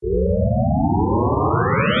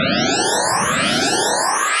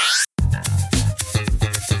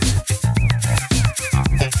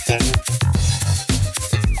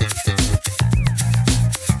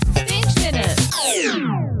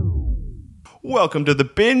Welcome to the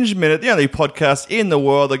Binge Minute, the only podcast in the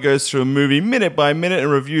world that goes through a movie minute by minute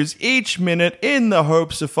and reviews each minute in the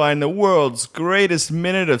hopes to find the world's greatest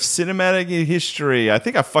minute of cinematic history. I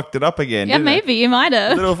think I fucked it up again. Yeah, maybe. You might A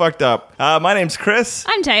have. little fucked up. My name's Chris.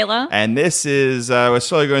 I'm Taylor. And this is, we're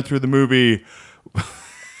slowly going through the movie.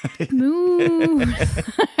 Moo.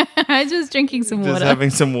 I was just drinking some Just water. having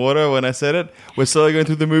some water when I said it. We're slowly going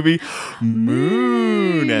through the movie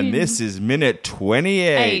Moon. And this is minute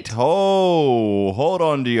 28. Oh, hold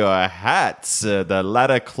on to your hats. The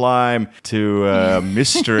ladder climb to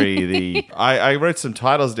mystery. I wrote some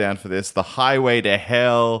titles down for this. The Highway to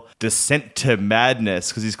Hell, Descent to Madness,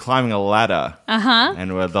 because he's climbing a ladder. Uh-huh. And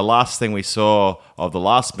the last thing we saw of the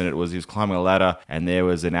last minute was he was climbing a ladder and there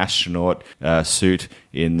was an astronaut suit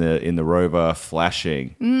in the rover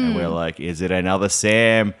flashing. And we're like, is it another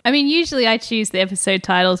Sam? I mean, usually I choose the episode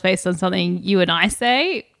titles based on something you and I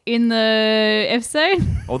say in the episode.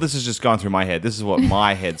 Oh, this is just going through my head. This is what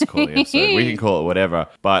my head's calling the episode. We can call it whatever.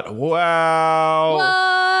 But wow.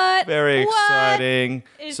 What? Very What? exciting.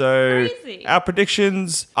 It's So crazy. our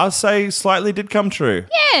predictions, I'll say, slightly did come true.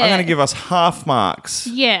 Yeah. I'm going to give us half marks.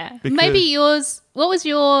 Yeah. Because- Maybe yours. What was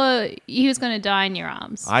your... He was going to die in your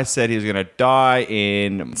arms. I said he was going to die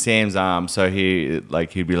in Sam's arms. So he'd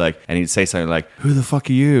be like, and he'd say something like, who the fuck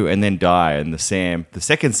are you? And then die. And the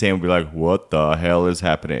second Sam would be like, what the hell is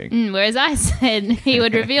happening? Whereas I said he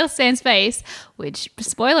would reveal Sam's face, which,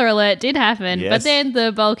 spoiler alert, did happen. Yes. But then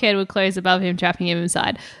the bulkhead would close above him, trapping him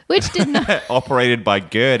inside, which did not... Operated by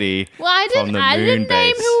Gertie. Well, I from didn't, the I moon didn't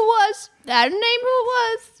name base. who it was. I didn't name who it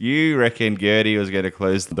was. You reckon Gertie was going to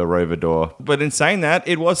close the rover door. But in saying that,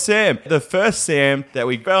 it was Sam. The first Sam that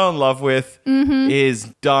we fell in love with is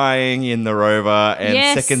dying in the rover. And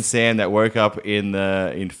Yes. second Sam that woke up in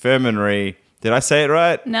the infirmary. Did I say it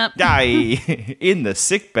right? Nope. Die in the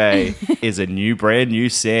sick bay is a brand new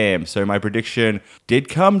Sam. So my prediction did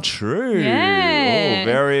come true. Yeah. Oh,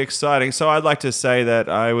 very exciting. So I'd like to say that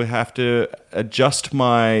I would have to adjust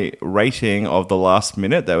my rating of the last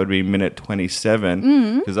minute. That would be minute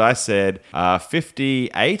 27. Because I said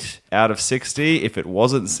 58 out of 60 if it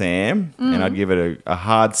wasn't Sam. And I'd give it a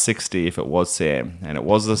hard 60 if it was Sam. And it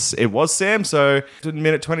was Sam. So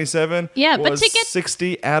minute 27 Yeah, but was to get-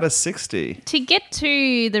 60 out of 60. To get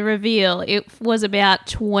to the reveal, it was about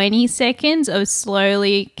 20 seconds of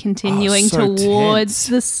slowly continuing so towards tense.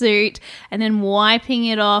 the suit and then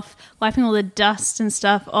wiping all the dust and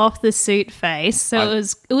stuff off the suit face. So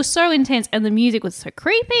it was so intense and the music was so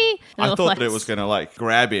creepy. I thought that it was going to like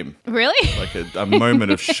grab him. Really? Like a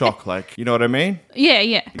moment of shock. Like, you know what I mean?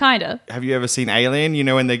 Yeah, kind of. Have you ever seen Alien? You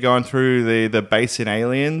know when they're going through the base in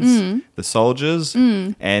Aliens, the soldiers,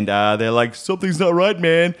 and they're like, something's not right,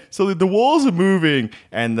 man. So the walls are moving,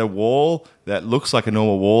 and the wall that looks like a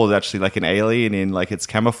normal wall is actually like an alien in like its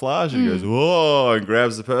camouflage. And goes, whoa, and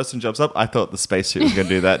grabs the person, jumps up. I thought the spacesuit was going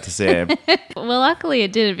to do that to Sam. Well, luckily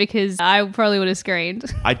it didn't because I probably would have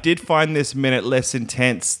screamed. I did find this minute less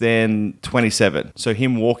intense than 27. So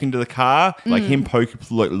him walking to the car, like him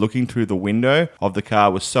looking through the window of the car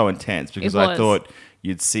was so intense because It I was. thought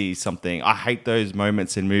you'd see something. I hate those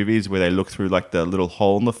moments in movies where they look through like the little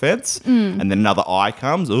hole in the fence and then another eye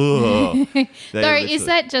comes. Ugh. So is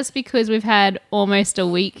that just because we've had almost a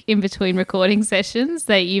week in between recording sessions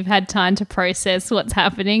that you've had time to process what's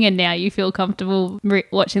happening and now you feel comfortable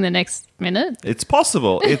watching the next minute? It's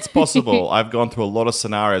possible. It's possible. I've gone through a lot of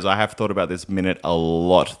scenarios. I have thought about this minute a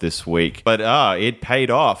lot this week. But it paid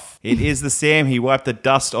off. It is the Sam. He wiped the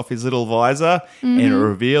dust off his little visor and it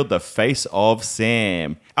revealed the face of Sam.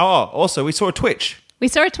 Oh, also, we saw a twitch. We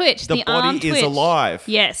saw a twitch. The arm body is twitched. alive.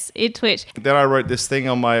 Yes, it twitched. Then I wrote this thing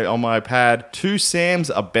on my pad. 2 Sams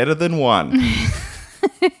are better than 1.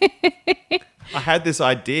 I had this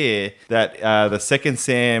idea that the second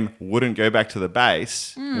Sam wouldn't go back to the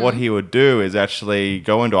base. What he would do is actually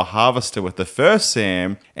go into a harvester with the first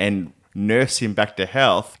Sam and nurse him back to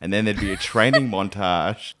health, and then there'd be a training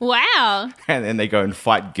montage, Wow. and then they go and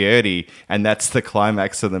fight Gertie, and that's the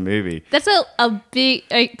climax of the movie. That's a big...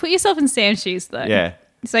 put yourself in Sam's shoes, though. Yeah.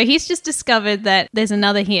 So he's just discovered that there's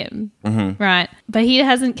another him, right? But he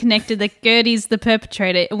hasn't connected that Gertie's the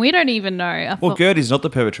perpetrator, and we don't even know. Well, Gertie's not the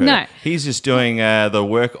perpetrator. No. He's just doing the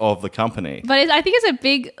work of the company. But I think it's a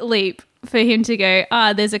big leap for him to go,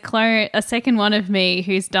 there's a second one of me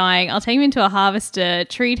who's dying. I'll take him into a harvester,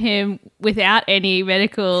 treat him without any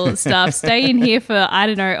medical stuff, stay in here for, I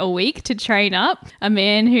don't know, a week to train up a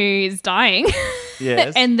man who's dying.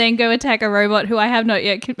 Yes. And then go attack a robot who I have not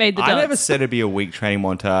yet made the dots. I never said it'd be a week training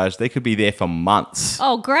montage. They could be there for months.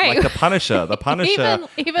 Oh, great. Like the Punisher. The Punisher.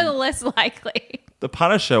 Even less likely. The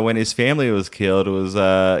Punisher, when his family was killed, it was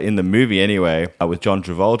in the movie anyway, with John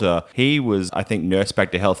Travolta. He was, I think, nursed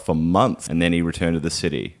back to health for months, and then he returned to the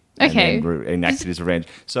city. Okay. And then enacted his revenge.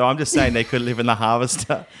 So I'm just saying they could live in the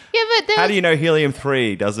Harvester. Yeah, but How do you know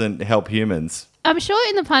helium-3 doesn't help humans? I'm sure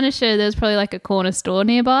in the Punisher there's probably like a corner store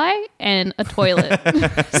nearby and a toilet.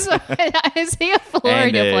 So I see a floor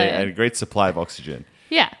in your plan. And a great supply of oxygen.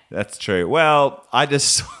 Yeah. That's true. Well, I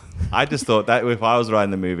just thought that if I was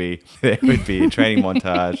writing the movie, there would be a training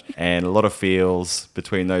montage and a lot of feels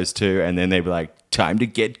between those two, and then they'd be like, time to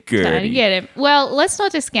get Gertie. Time to get him. Well, let's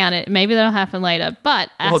not discount it. Maybe that'll happen later. But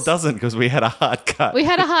Well, it doesn't, because we had a hard cut. we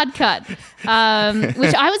had a hard cut,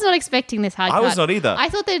 which I was not expecting this hard cut. I was not either. I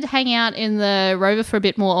thought they'd hang out in the rover for a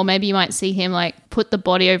bit more, or maybe you might see him like put the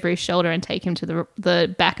body over his shoulder and take him to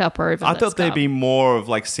the backup rover. I thought there'd be more of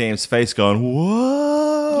like Sam's face going,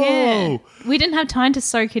 whoa. Yeah. We didn't have time to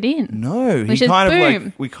soak it in. No, Which he is kind of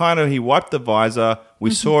boom. like he wiped the visor.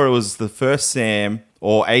 We saw it was the first Sam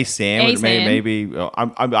or a Sam. A Sam. Maybe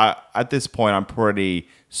I'm at this point I'm pretty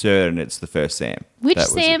certain it's the first Sam. Which That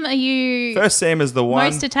was it. Sam are you First Sam is the one.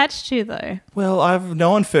 most attached to, though? Well, I've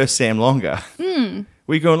known first Sam longer.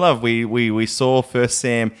 We go in love. We saw first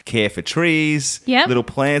Sam care for trees, Yep. little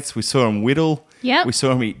plants. We saw him whittle. Yep. We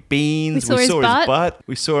saw him eat beans. We saw his butt.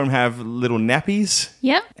 We saw him have little nappies.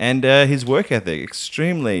 Yep. And his work ethic,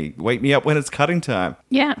 extremely. Wake me up when it's cutting time.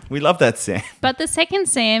 Yeah. We love that Sam. But the second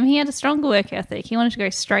Sam, he had a stronger work ethic. He wanted to go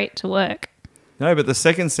straight to work. No, but the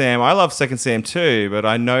second Sam, I love second Sam too, but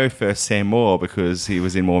I know first Sam more because he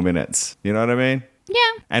was in more minutes. You know what I mean?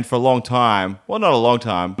 Yeah. And for a long time, well, not a long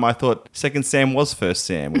time, I thought second Sam was first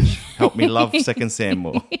Sam, which helped me love second Sam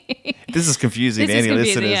more. This is confusing to This is any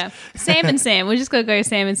confusing, listeners. yeah. Sam and Sam. We're just going to go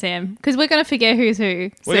Sam and Sam because we're going to forget who's who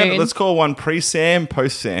soon. Let's call one pre-Sam,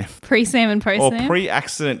 post-Sam. Pre-Sam and Or post-Sam.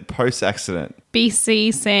 pre-accident, post-accident.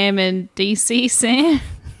 BC Sam and DC Sam.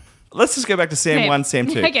 Let's just go back to Sam 1, Sam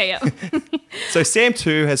 2. Okay, yeah. So Sam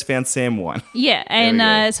 2 has found Sam 1. Yeah, There we go.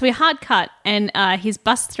 and so we hard cut, and he's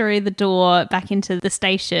bust through the door back into the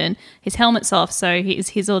station. His helmet's off, so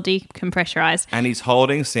he's all decompressurized. And he's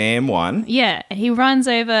holding Sam 1. Yeah, he runs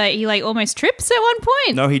over. He like almost trips at one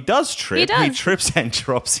point. No, he does trip. He does. He trips and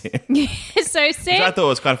drops him. So Which I Sam, thought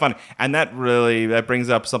was kind of funny. And that brings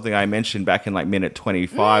up something I mentioned back in like minute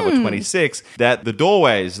 25 or 26, that the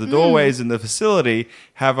doorways in the facility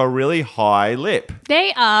have a really high lip.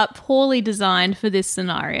 they are poorly designed for this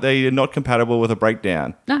scenario. They are not compatible with a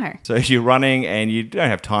breakdown. No. So if you're running and you don't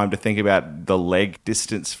have time to think about the leg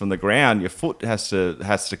distance from the ground, your foot has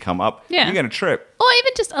to come up. Yeah. You're going to trip. Or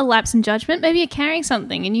even just a lapse in judgment. Maybe you're carrying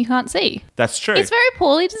something and you can't see. That's true. It's very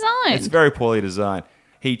poorly designed. It's very poorly designed.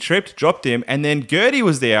 He tripped, dropped him, and then Gertie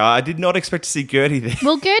was there. I did not expect to see Gertie there.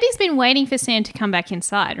 Well, Gertie's been waiting for Sam to come back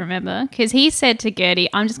inside, remember? Because he said to Gertie,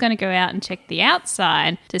 I'm just going to go out and check the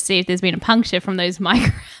outside to see if there's been a puncture from those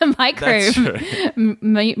micro That's true.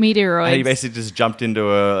 meteoroids. And he basically just jumped into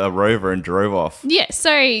a rover and drove off. Yeah,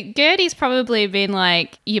 so Gertie's probably been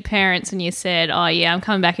like your parents and you said, oh yeah, I'm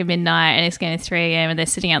coming back at midnight and it's getting 3 a.m. and they're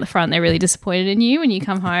sitting out the front. They're really disappointed in you when you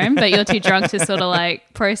come home, but you're too drunk to sort of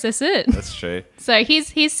like process it. That's true. So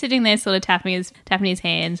he's sitting there sort of tapping his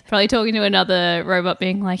hands, probably talking to another robot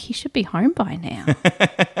being like, he should be home by now.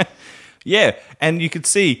 Yeah, and you could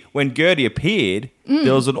see when Gertie appeared,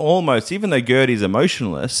 there was an almost, even though Gertie's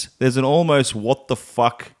emotionless, there's an almost what the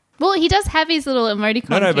fuck. Well, he does have his little emoticon.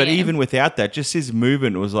 No, but cam. even without that, just his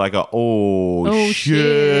movement was like Oh, shit,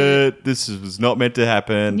 shit. this was not meant to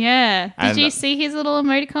happen. Yeah. Did And- you see his little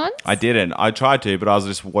emoticons? I didn't. I tried to, but I was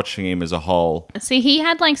just watching him as a whole. See, he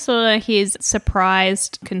had like sort of his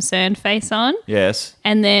surprised, concerned face on. Yes.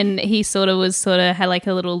 And then he had like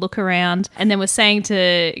a little look around and then was saying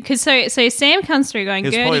because so Sam comes through going, He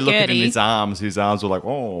was probably Gertie, looking Gertie. in his arms. His arms were like,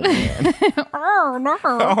 oh, man. Oh, no.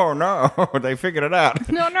 Oh, no. They figured it out.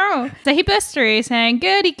 No. So he bursts through saying,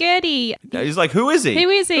 Gertie. He's like, who is he? Who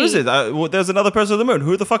is he? Who is it? Well, there's another person on the moon.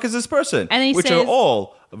 Who the fuck is this person? And he Which says- are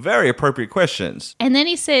all very appropriate questions. And then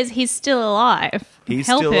he says he's still alive. He's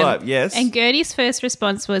Help still him. alive, yes. And Gertie's first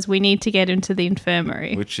response was, we need to get him to the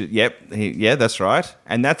infirmary. Yeah, that's right.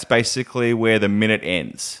 And that's basically where the minute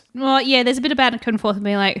ends. Well, yeah, there's a bit of back and forth of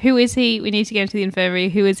being like, who is he? We need to get him to the infirmary.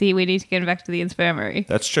 Who is he? We need to get him back to the infirmary.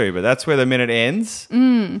 That's true, but that's where the minute ends.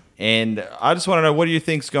 And I just want to know, what do you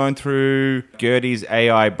think's going through Gertie's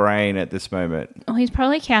AI brain at this moment? Oh, he's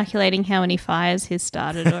probably calculating how many fires he's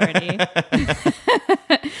started already.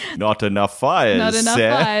 Not enough fires. Not enough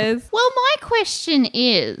Sarah. fires. Well, my question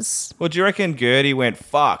is, Well, do you reckon Gertie went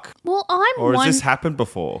fuck? well, I'm Or has wondering, this happened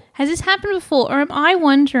before? has this happened before? Or am I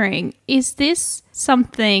wondering, is this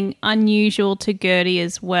something unusual to Gertie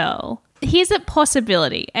as well? here's a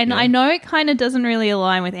possibility, and I know it kind of doesn't really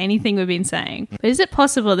align with anything we've been saying, but is it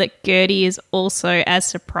possible that Gertie is also as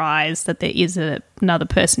surprised that there is another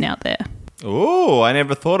person out there? Oh, I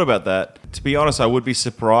never thought about that. To be honest, I would be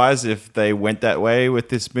surprised if they went that way with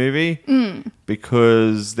this movie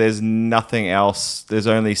because there's nothing else. There's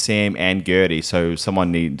only Sam and Gertie, so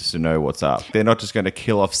someone needs to know what's up. They're not just going to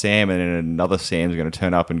kill off Sam and then another Sam's going to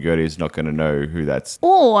turn up and Gertie's not going to know who that's.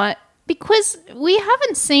 Or because we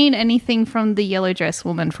haven't seen anything from the yellow dress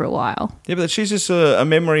woman for a while. Yeah, but she's just a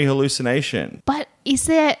memory hallucination. But is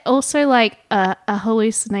there also like a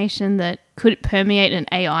hallucination that could permeate an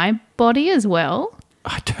AI body as well?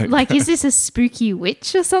 I don't Like, know. is this a spooky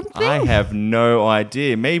witch or something? I have no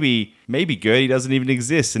idea. Maybe Gertie doesn't even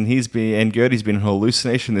exist, and Gertie's been in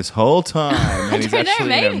hallucination this whole time, and he's don't know,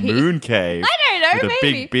 actually in a maybe. moon cave. I don't know, with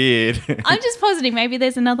maybe. a big beard. I'm just positing maybe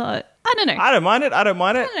there's another... I don't know. I don't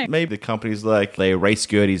mind it. know. Maybe the company's like they erase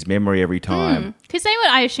Gertie's memory every time. Because they would,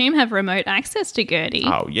 I assume, have remote access to Gertie.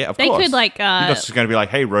 Oh yeah, of They course. could like... You're not just going to be like,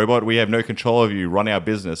 "Hey, robot, we have no control of you. Run our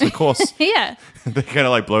business." Of course, yeah. they're going to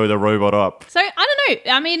like blow the robot up. So, I don't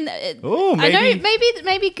know. I mean... Oh, I maybe- know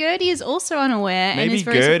maybe Gertie is also unaware and Maybe is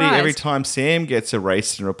very Gertie, surprised. every time Sam gets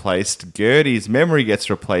erased and replaced, Gertie's memory gets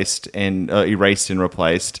replaced and erased and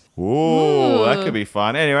replaced. Ooh, that could be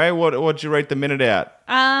fun. Anyway, what'd you rate the minute out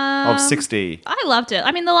of 60? I loved it.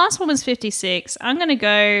 I mean, the last one was 56. I'm going to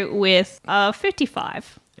go with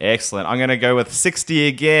 55. Excellent. I'm going to go with 60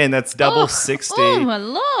 again. That's double 60. Oh, my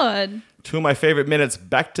Lord. Two of my favorite minutes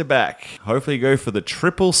back to back. Hopefully go for the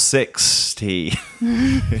triple 60.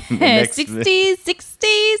 Yeah, 60,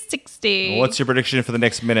 60, 60. What's your prediction for the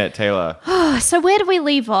next minute, Taylor? So where do we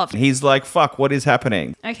leave off? He's like, fuck, what is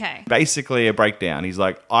happening? Okay. Basically a breakdown. He's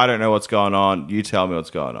like, I don't know what's going on. You tell me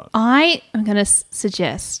what's going on. I am going to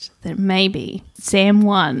suggest that maybe Sam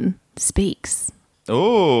 1 speaks.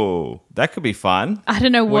 Oh, that could be fun. I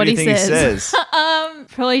don't know what do he you think says. he says?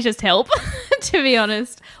 Probably just help, to be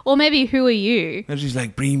honest. Or maybe who are you? And she's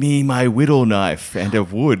like, bring me my whittle knife and a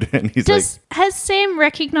wood. And he's Has Sam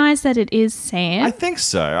recognized that it is Sam? I think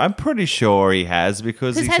so. I'm pretty sure he has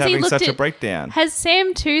because he's has he having looked such a at- breakdown. Has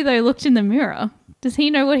Sam too, though, looked in the mirror? Does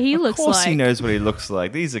he know what he looks Of course like? he knows what he looks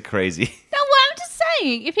like. These are crazy. No, well, I'm just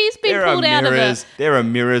saying, if he's been There are pulled out of mirrors. a... There are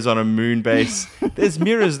mirrors on a moon base. There's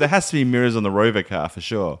mirrors. There has to be mirrors on the rover car for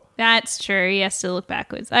sure. That's true. He has to look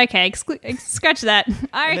backwards. Okay, scratch that.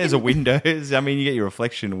 And there's a windows. I mean, you get your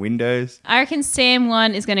reflection in windows. I reckon Sam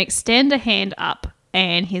 1 is going to extend a hand up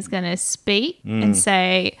and he's going to speak and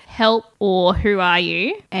say, help or who are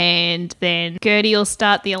you? And then Gertie will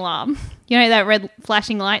start the alarm. You know that red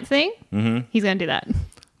flashing light thing? Mm-hmm. He's going to do that.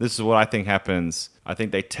 This is what I think happens. I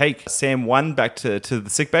think they take Sam 1 back to the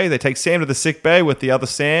sick bay. They take Sam to the sick bay with the other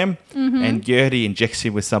Sam, and Gertie injects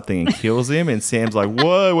him with something and kills him. And Sam's like,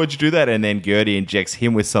 "Whoa, what'd you do that?" And then Gertie injects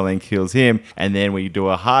him with something and kills him. And then we do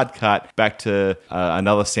a hard cut back to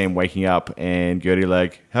another Sam waking up, and Gertie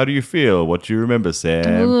like, "How do you feel? What do you remember,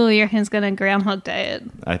 Sam?" Ooh, you reckon he's going to Groundhog Day it?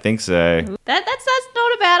 I think so. That's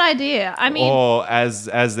not a bad idea. I mean... Or as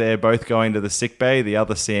they're both going to the sick bay, the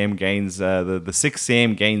other Sam gains the sick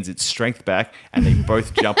Sam gains its strength back, and they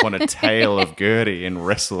both jump on a tail of Gertie and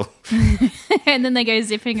wrestle. and then they go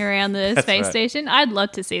zipping around the space right. station. I'd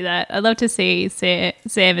love to see that. I'd love to see Sam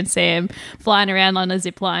and Sam flying around on a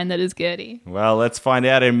zip line that is Gertie. Well, let's find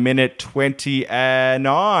out in minute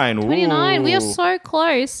 29. 29. We are Ooh. so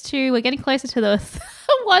close to... We're getting closer to the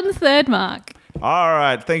 1/3 mark. All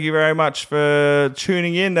right. Thank you very much for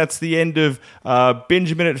tuning in. That's the end of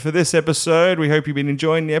Binge Minute for this episode. We hope you've been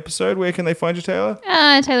enjoying the episode. Where can they find you, Taylor?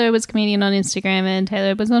 Taylor Edwards Comedian on Instagram and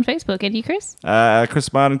Taylor Edwards on Facebook. And you, Chris?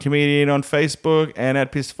 Chris Martin Comedian on Facebook and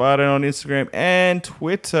at Piss Farden on Instagram and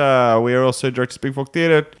Twitter. We are also Directors Big Fork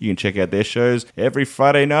Theatre. You can check out their shows every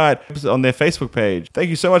Friday night on their Facebook page. Thank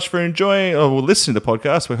you so much for enjoying or listening to the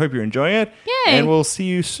podcast. We hope you're enjoying it. Yay. And we'll see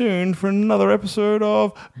you soon for another episode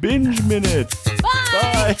of Binge Minute.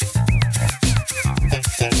 Bye.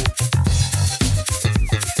 Bye.